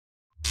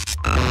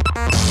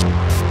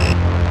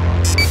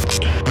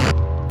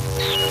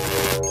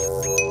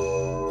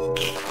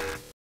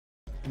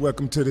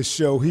Welcome to the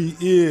show. He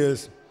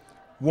is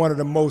one of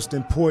the most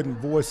important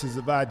voices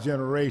of our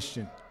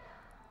generation.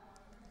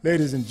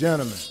 Ladies and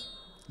gentlemen,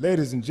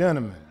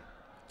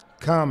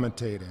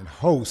 commentator and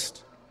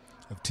host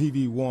of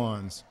TV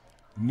One's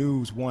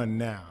News One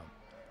Now,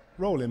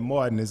 Roland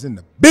Martin is in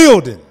the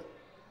building.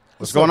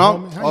 What's going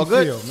on? Homie? How All you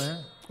good? feel,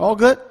 man? All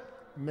good?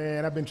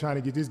 Man, I've been trying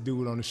to get this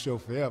dude on the show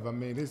forever. I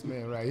mean, this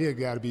man right here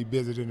got to be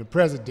busier than the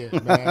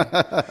president, man.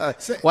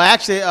 Well,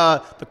 actually,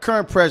 the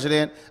current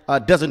president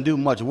doesn't do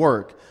much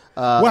work.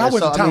 Well, I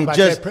wasn't talking about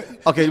that.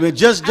 Okay, I mean,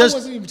 I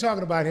wasn't even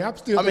talking about him. I'm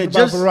still thinking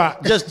about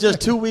Barack.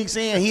 just 2 weeks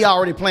in, he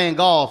already playing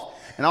golf,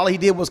 and all he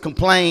did was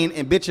complain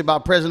and bitch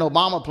about President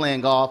Obama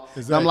playing golf.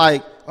 Exactly. And I'm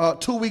like,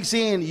 2 weeks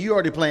in, you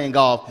already playing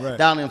golf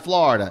down in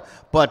Florida.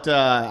 But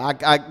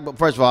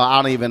first of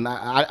all,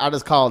 I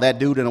just call that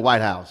dude in the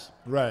White House.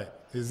 Right.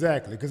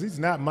 Exactly, because he's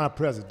not my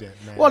president,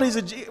 man. Well, he's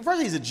a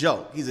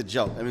joke. He's a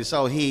joke. I mean,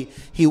 so he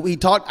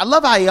talked. I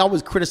love how he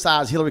always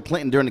criticized Hillary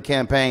Clinton during the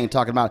campaign,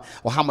 talking about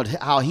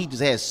how he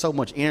just has so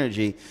much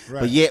energy.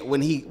 Right. But yet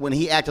when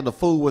he acted a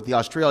fool with the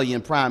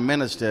Australian Prime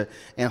Minister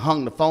and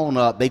hung the phone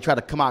up, they try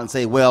to come out and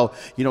say, well,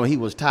 you know, he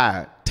was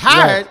tired.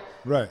 Tired?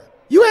 Right.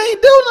 You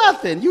ain't do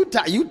nothing. You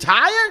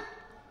tired?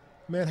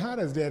 Man, how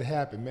does that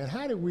happen, man?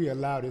 How did we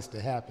allow this to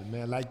happen,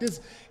 man? Like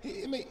this,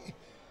 I mean.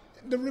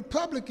 The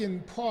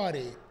Republican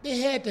Party, they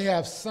had to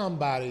have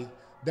somebody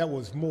that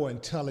was more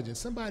intelligent,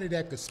 somebody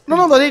that could speak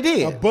they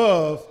did.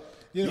 above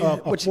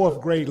a fourth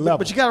grade level.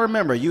 But you got to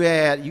remember,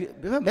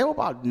 there were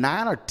about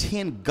 9 or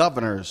 10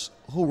 governors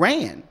who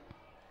ran.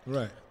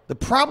 Right. The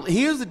problem,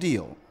 here's the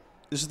deal.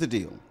 This is the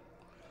deal.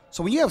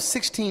 So when you have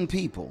 16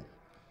 people,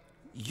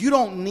 you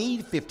don't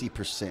need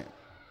 50%.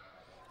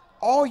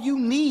 All you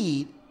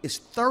need is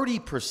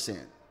 30%.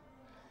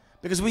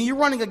 Because when you're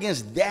running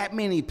against that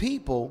many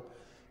people,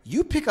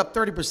 you pick up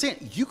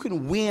 30%, you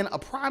can win a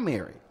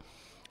primary.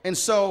 And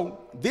so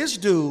this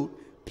dude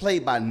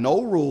played by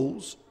no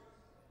rules.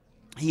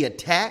 He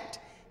attacked,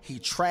 he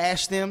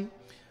trashed them,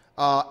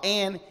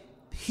 and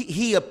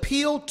he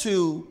appealed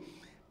to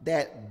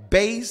that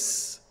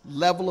base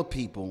level of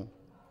people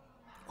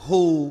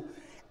who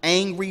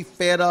angry,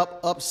 fed up,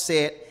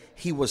 upset.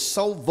 He was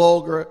so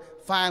vulgar,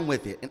 fine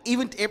with it. And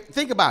even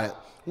think about it.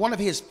 One of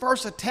his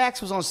first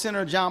attacks was on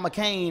Senator John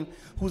McCain,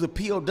 who's a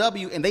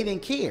POW, and they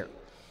didn't care.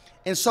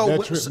 And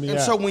so,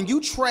 so when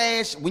you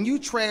trash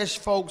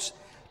folks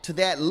to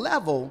that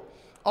level,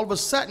 all of a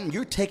sudden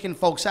you're taking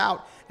folks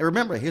out. And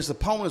remember, his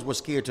opponents were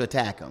scared to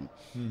attack him,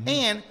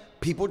 and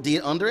people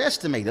did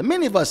underestimate him.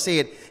 Many of us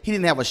said he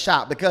didn't have a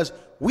shot because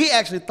we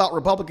actually thought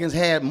Republicans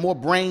had more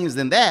brains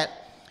than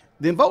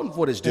voting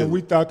for this dude. And we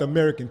thought the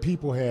American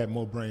people had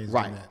more brains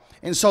than that.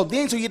 And so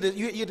you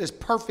get this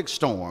perfect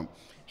storm.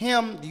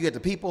 You had the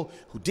people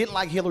who didn't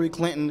like Hillary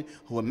Clinton,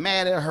 who were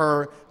mad at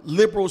her,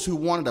 liberals who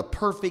wanted a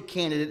perfect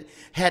candidate,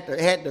 had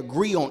to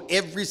agree on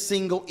every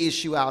single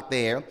issue out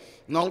there.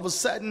 And all of a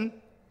sudden,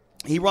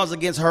 he runs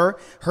against her.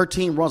 Her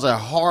team runs a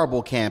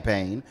horrible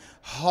campaign,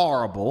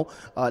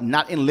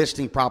 not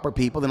enlisting proper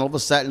people. Then all of a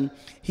sudden,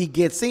 he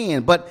gets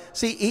in. But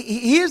see,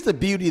 here's the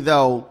beauty,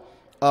 though,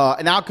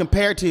 and I'll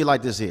compare it to you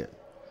like this here.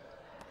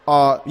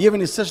 You have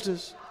any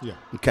sisters? Yeah.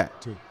 Okay.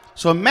 2.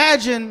 So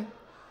imagine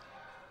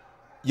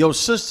your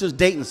sister's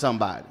dating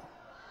somebody.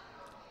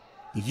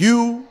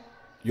 You,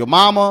 your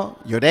mama,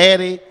 your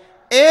daddy,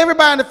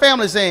 everybody in the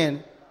family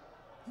saying,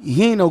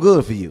 he ain't no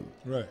good for you.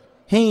 Right.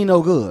 He ain't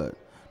no good.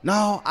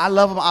 No, I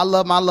love him, I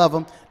love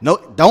him. No,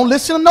 don't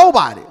listen to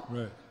nobody.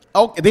 Right.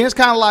 Okay, then it's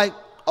kind of like,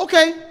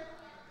 okay,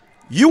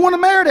 you want to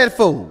marry that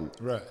fool.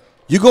 Right.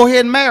 You go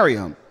ahead and marry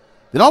him.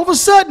 Then all of a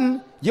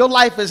sudden, your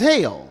life is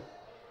hell.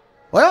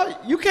 Well,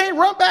 you can't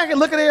run back and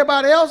look at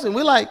everybody else and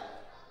we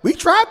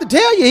tried to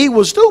tell you he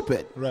was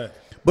stupid. Right.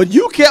 But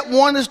you kept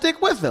wanting to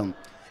stick with him.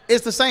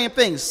 It's the same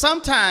thing.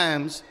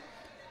 Sometimes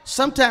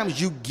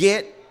you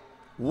get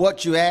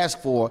what you ask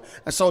for.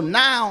 And so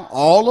now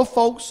all the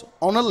folks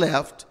on the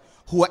left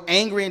who are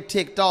angry and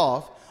ticked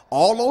off,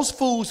 all those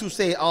fools who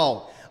say,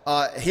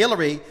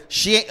 Hillary,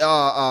 she's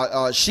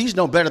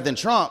no better than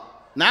Trump.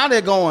 Now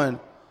they're going,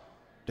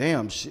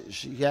 damn,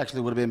 she actually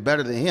would have been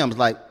better than him. It's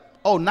like,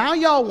 oh, now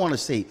y'all want to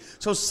see.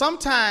 So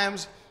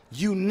sometimes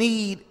you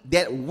need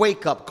that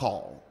wake-up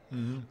call.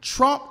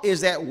 Trump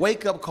is that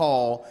wake-up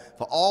call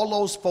for all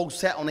those folks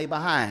sat on their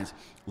behinds.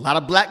 A lot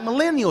of black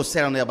millennials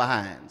sat on their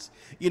behinds.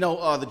 You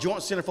know, the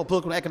Joint Center for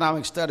Political and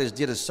Economic Studies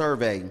did a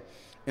survey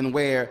in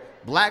where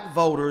black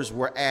voters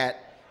made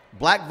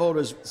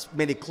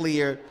it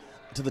clear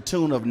to the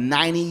tune of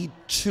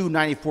 92,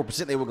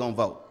 94% they were going to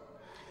vote.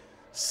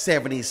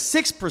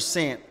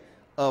 76%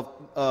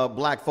 of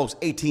black folks,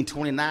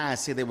 18-29,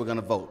 said they were going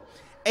to vote.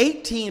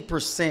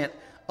 18%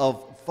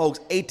 of folks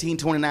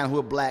 18-29 who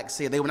are black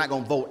said they were not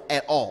going to vote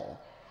at all.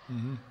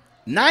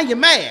 Now you're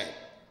mad.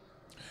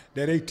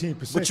 That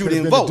 18% but you could have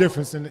didn't been vote. The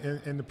difference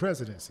in the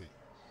presidency.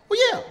 Well,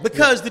 yeah,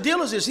 because the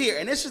deal is here,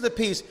 and this is the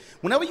piece.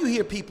 Whenever you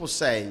hear people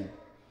say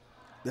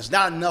there's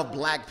not enough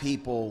black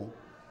people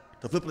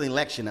to flip an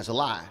election, that's a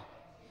lie.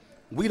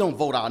 We don't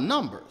vote our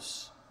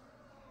numbers.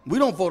 We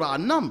don't vote our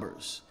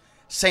numbers.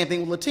 Same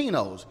thing with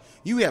Latinos.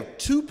 You have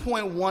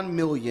 2.1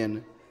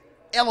 million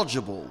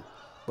eligible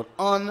but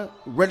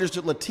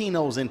unregistered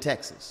Latinos in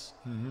Texas.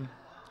 Mm-hmm.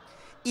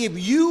 If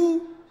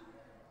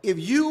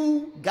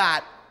you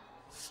got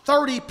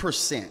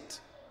 30%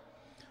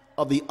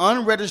 of the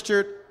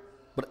unregistered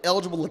but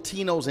eligible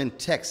Latinos in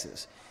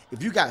Texas,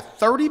 if you got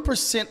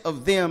 30%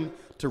 of them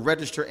to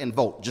register and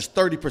vote, just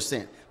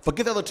 30%,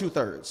 forget the other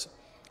 2/3,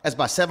 that's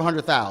by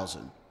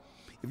 700,000.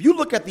 If you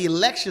look at the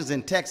elections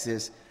in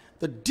Texas,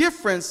 the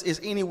difference is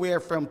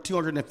anywhere from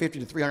 250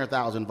 to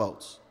 300,000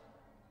 votes.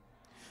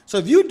 So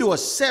if you do a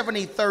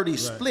 70-30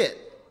 split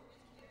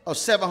of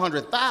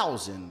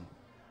 700,000,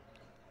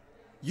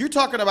 you're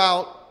talking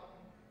about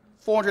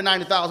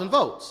 490,000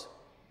 votes.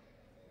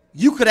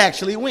 You could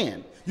actually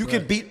win. You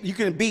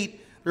can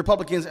beat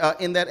Republicans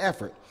in that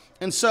effort.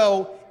 And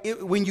so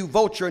when you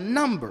vote your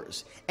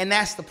numbers, and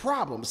that's the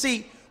problem.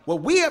 See,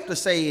 what we have to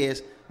say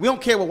is we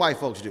don't care what white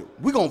folks do.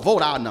 We're going to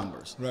vote our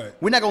numbers. Right.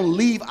 We're not going to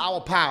leave our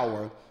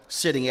power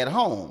sitting at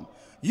home.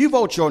 You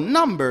vote your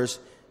numbers,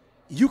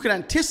 you can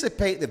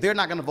anticipate that they're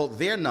not going to vote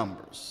their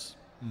numbers.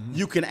 Mm-hmm.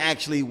 You can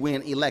actually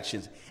win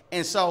elections.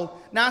 And so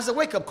now it's a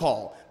wake-up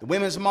call. The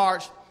Women's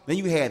March, then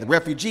you had the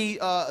refugee,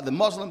 the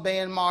Muslim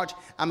ban march.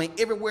 I mean,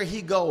 everywhere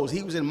he goes,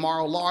 he was in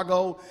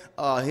Mar-a-Lago,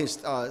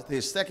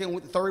 his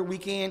second, third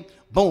weekend,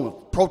 boom,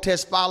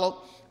 protests followed.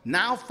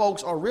 Now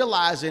folks are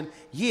realizing,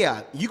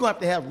 yeah, you're going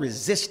to have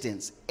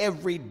resistance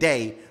every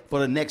day for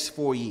the next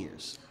 4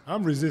 years.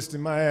 I'm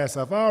resisting my ass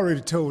off. I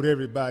already told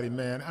everybody,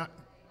 man,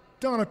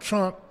 Donald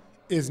Trump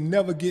is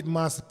never getting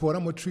my support.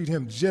 I'm going to treat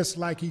him just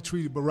like he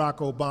treated Barack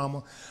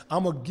Obama.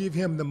 I'm going to give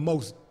him the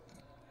most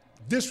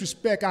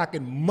disrespect I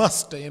can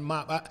muster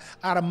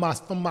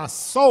from my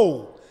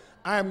soul.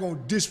 I am going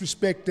to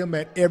disrespect them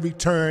at every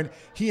turn.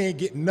 He ain't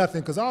getting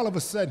nothing because all of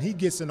a sudden he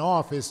gets in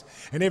office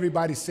and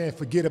everybody's saying,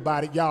 forget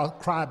about it, y'all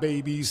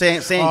crybabies. Saying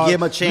give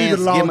him a chance, leave it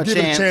alone, give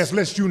him a chance,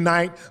 let's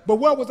unite. But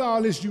what was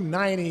all this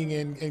uniting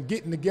and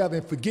getting together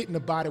and forgetting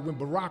about it when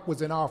Barack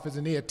was in office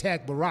and they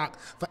attacked Barack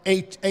for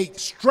eight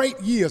straight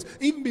years,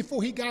 even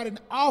before he got in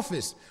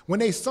office, when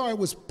they saw it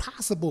was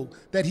possible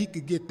that he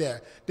could get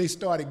there, they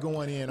started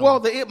going in well,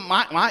 on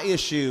my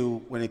issue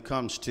when it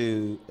comes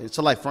to,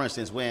 so like for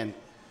instance, when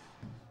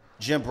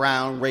Jim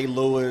Brown, Ray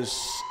Lewis,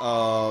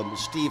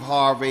 Steve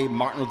Harvey,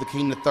 Martin Luther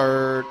King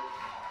III,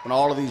 when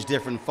all of these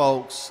different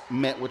folks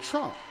met with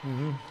Trump.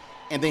 Mm-hmm.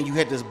 And then you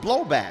had this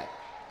blowback.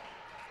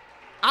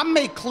 I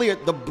made clear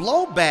the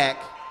blowback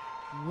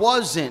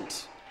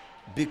wasn't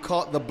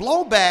because, the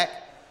blowback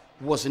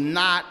was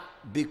not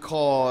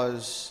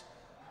because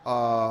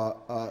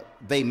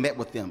they met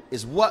with them.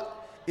 Is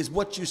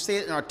what you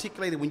said and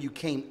articulated when you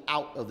came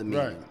out of the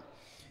meeting. Right.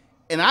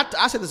 And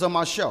I said this on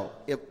my show.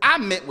 If I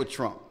met with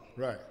Trump,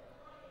 right,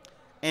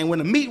 and when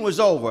the meeting was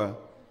over,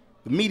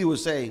 the media would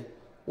say,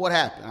 what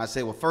happened? I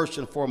said, well, first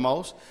and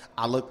foremost,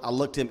 I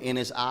looked him in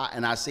his eye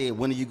and I said,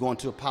 when are you going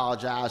to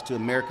apologize to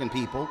American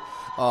people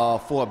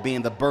for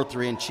being the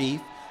birther in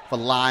chief, for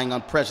lying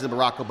on President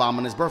Barack Obama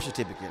and his birth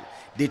certificate?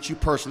 Did you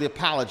personally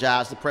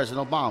apologize to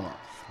President Obama?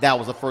 That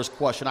was the first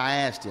question I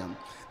asked him.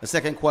 The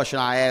second question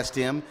I asked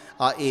him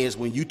is,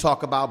 when you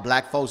talk about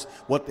black folks,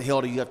 what the hell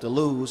do you have to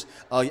lose?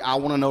 I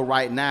want to know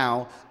right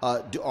now,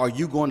 are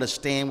you going to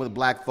stand with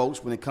black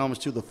folks when it comes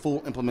to the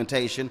full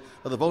implementation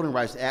of the Voting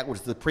Rights Act,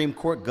 which the Supreme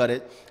Court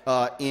gutted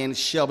in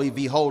Shelby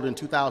v. Holder in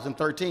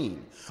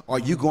 2013? Are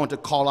you going to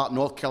call out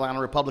North Carolina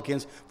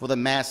Republicans for the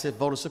massive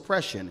voter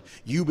suppression?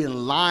 You've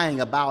been lying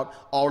about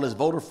all this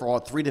voter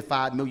fraud, 3 to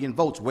 5 million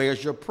votes.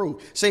 Where's your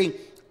proof? See,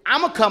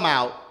 I'm going to come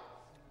out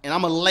and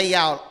I'm going to lay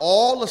out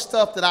all the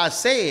stuff that I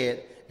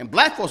said, and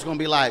black folks are going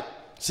to be like,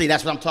 see,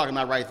 that's what I'm talking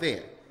about right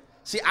there.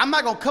 See, I'm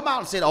not going to come out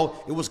and say,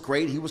 oh, it was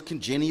great, he was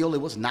congenial,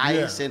 it was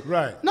nice. Yeah, and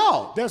right.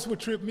 No. That's what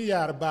tripped me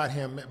out about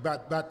him,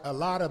 about a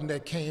lot of them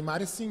that came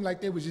out. It seemed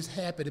like they were just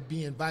happy to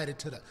be invited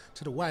to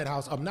the White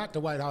House, or not the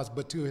White House,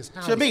 but to his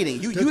house. To a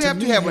meeting. You have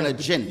to have an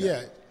agenda.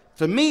 Yeah.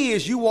 For me,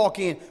 is you walk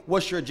in,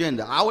 what's your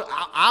agenda?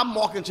 I'm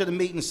walking to the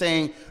meeting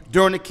saying,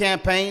 during the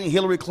campaign,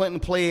 Hillary Clinton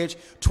pledged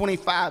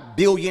 $25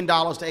 billion to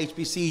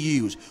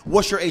HBCUs.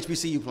 What's your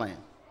HBCU plan?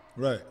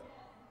 Right.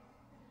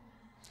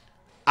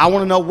 I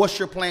want to know what's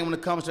your plan when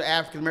it comes to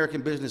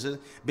African-American businesses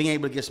being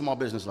able to get small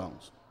business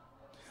loans.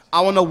 I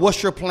want to know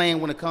what's your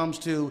plan when it comes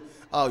to,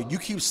 you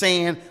keep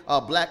saying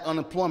black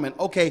unemployment.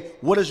 Okay,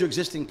 what is your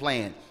existing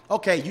plan?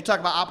 Okay, you talk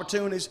about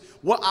opportunities.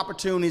 What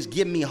opportunities?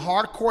 Give me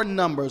hardcore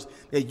numbers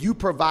that you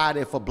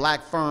provided for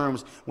black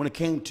firms when it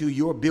came to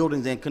your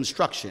buildings and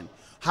construction.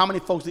 How many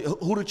folks,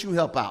 who did you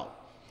help out?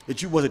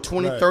 Was it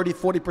 20, 30,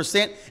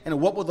 40%?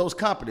 And what were those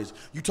companies?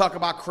 You talk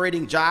about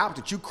creating jobs.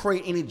 Did you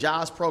create any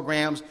jobs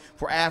programs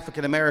for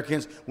African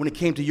Americans when it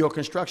came to your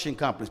construction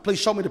companies? Please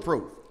show me the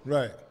proof.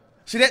 Right.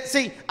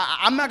 See,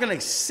 I'm not going to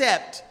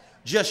accept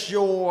just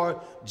your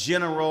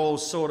general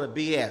sort of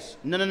BS.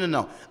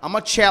 No. I'm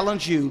going to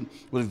challenge you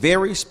with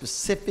very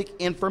specific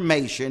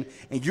information,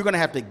 and you're going to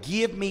have to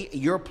give me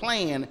your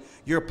plan,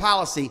 your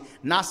policy,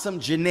 not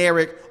some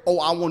generic, oh,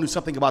 I want to do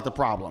something about the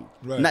problem.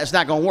 Right. It's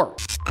not going to work.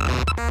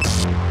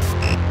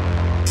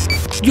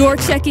 You're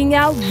checking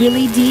out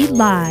Willie D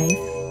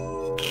Live.